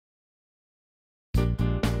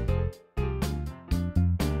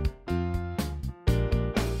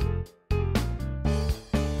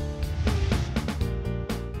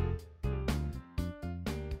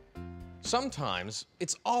Sometimes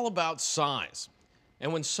it's all about size.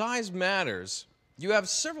 And when size matters, you have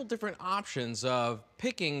several different options of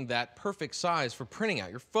picking that perfect size for printing out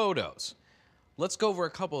your photos. Let's go over a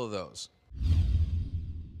couple of those.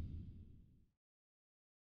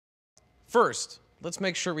 First, let's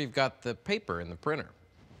make sure we've got the paper in the printer.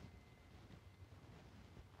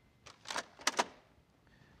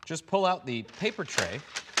 Just pull out the paper tray,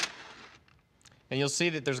 and you'll see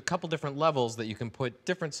that there's a couple different levels that you can put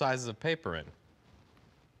different sizes of paper in.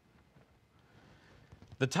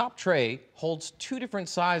 The top tray holds two different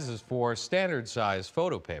sizes for standard size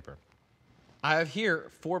photo paper. I have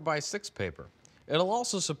here 4x6 paper. It'll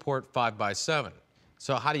also support 5x7.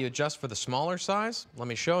 So how do you adjust for the smaller size? Let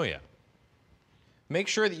me show you. Make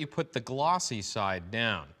sure that you put the glossy side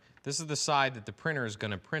down. This is the side that the printer is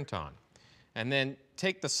going to print on. And then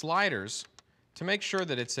take the sliders to make sure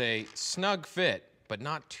that it's a snug fit, but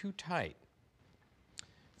not too tight.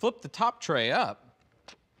 Flip the top tray up,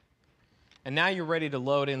 and now you're ready to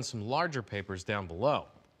load in some larger papers down below.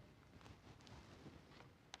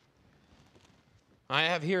 I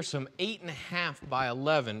have here some 8.5 by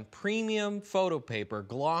 11 premium photo paper,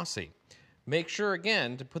 glossy. Make sure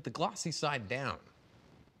again to put the glossy side down.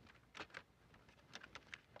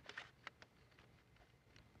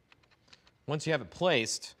 Once you have it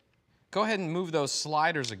placed, go ahead and move those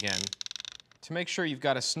sliders again to make sure you've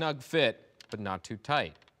got a snug fit, but not too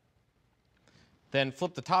tight. Then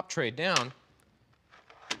flip the top tray down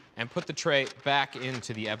and put the tray back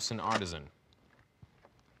into the Epson Artisan.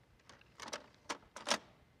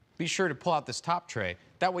 Be sure to pull out this top tray,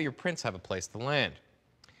 that way your prints have a place to land.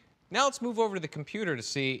 Now let's move over to the computer to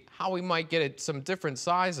see how we might get it some different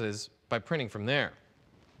sizes by printing from there.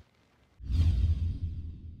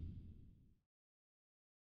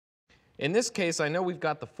 In this case, I know we've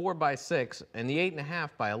got the 4x6 and the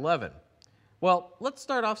 8.5 by 11. Well, let's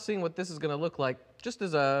start off seeing what this is going to look like just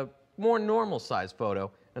as a more normal size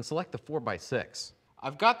photo and select the 4x6.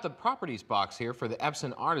 I've got the properties box here for the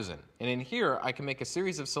Epson Artisan, and in here I can make a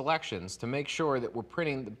series of selections to make sure that we're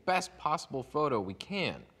printing the best possible photo we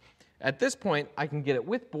can. At this point, I can get it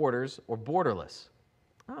with borders or borderless.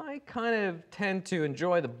 I kind of tend to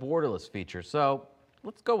enjoy the borderless feature, so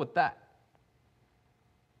let's go with that.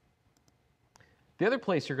 The other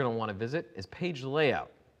place you're going to want to visit is Page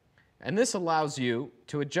Layout. And this allows you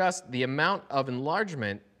to adjust the amount of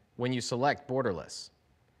enlargement when you select borderless.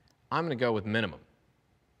 I'm going to go with minimum.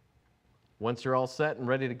 Once you're all set and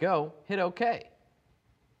ready to go, hit OK.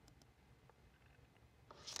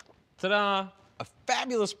 Ta-da! A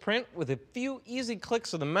fabulous print with a few easy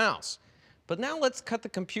clicks of the mouse. But now let's cut the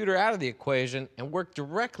computer out of the equation and work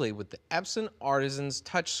directly with the Epson Artisan's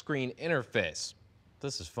touchscreen interface.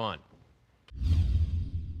 This is fun.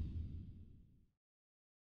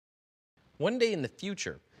 One day in the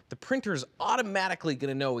future, the printer is automatically going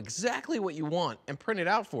to know exactly what you want and print it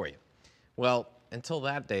out for you. Well, until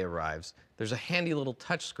that day arrives, there's a handy little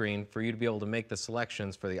touch screen for you to be able to make the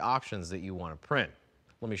selections for the options that you want to print.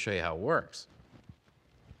 Let me show you how it works.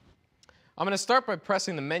 I'm going to start by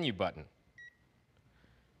pressing the menu button.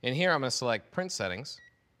 In here, I'm going to select Print Settings.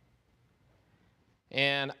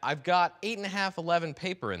 And I've got 8.5/11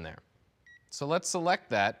 paper in there. So let's select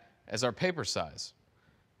that as our paper size.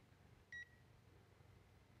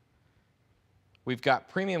 We've got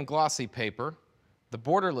premium glossy paper, the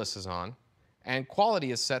borderless is on, and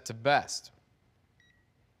quality is set to best.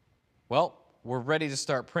 Well, we're ready to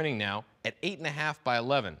start printing now at 8.5 by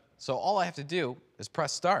 11. So all I have to do is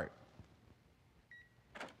press start.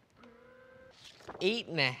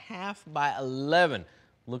 8.5 by 11,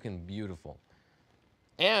 looking beautiful.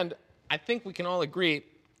 And I think we can all agree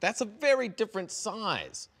that's a very different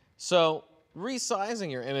size. So resizing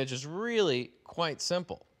your image is really quite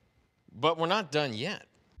simple. But we're not done yet.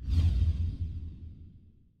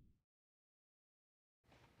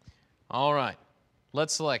 All right,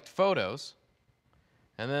 let's select Photos,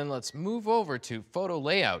 and then let's move over to Photo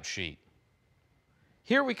Layout Sheet.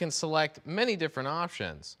 Here we can select many different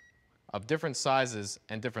options of different sizes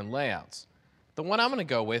and different layouts. The one I'm going to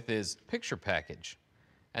go with is Picture Package,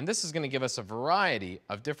 and this is going to give us a variety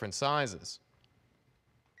of different sizes.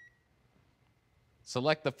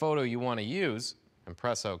 Select the photo you want to use and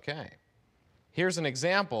press OK. Here's an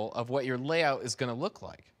example of what your layout is going to look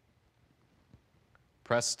like.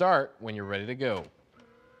 Press Start when you're ready to go.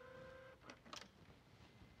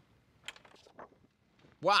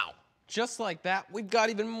 Wow, just like that, we've got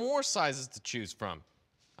even more sizes to choose from.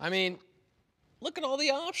 I mean, look at all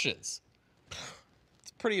the options.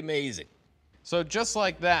 It's pretty amazing. So just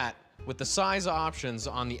like that, with the size options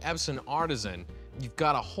on the Epson Artisan, you've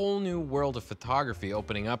got a whole new world of photography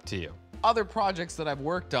opening up to you. other projects that I've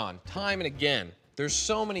worked on, time and again, there's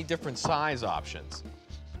so many different size options.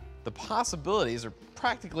 The possibilities are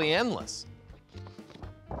practically endless.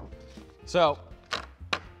 So,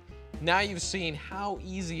 now you've seen how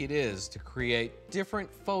easy it is to create different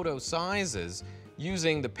photo sizes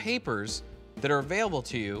using the papers that are available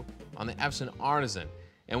to you on the Epson Artisan.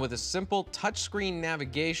 And with a simple touchscreen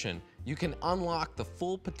navigation, you can unlock the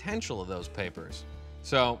full potential of those papers.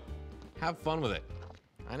 So, have fun with it.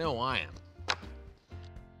 I know I am.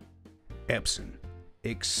 Epson.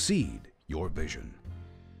 Exceed your vision.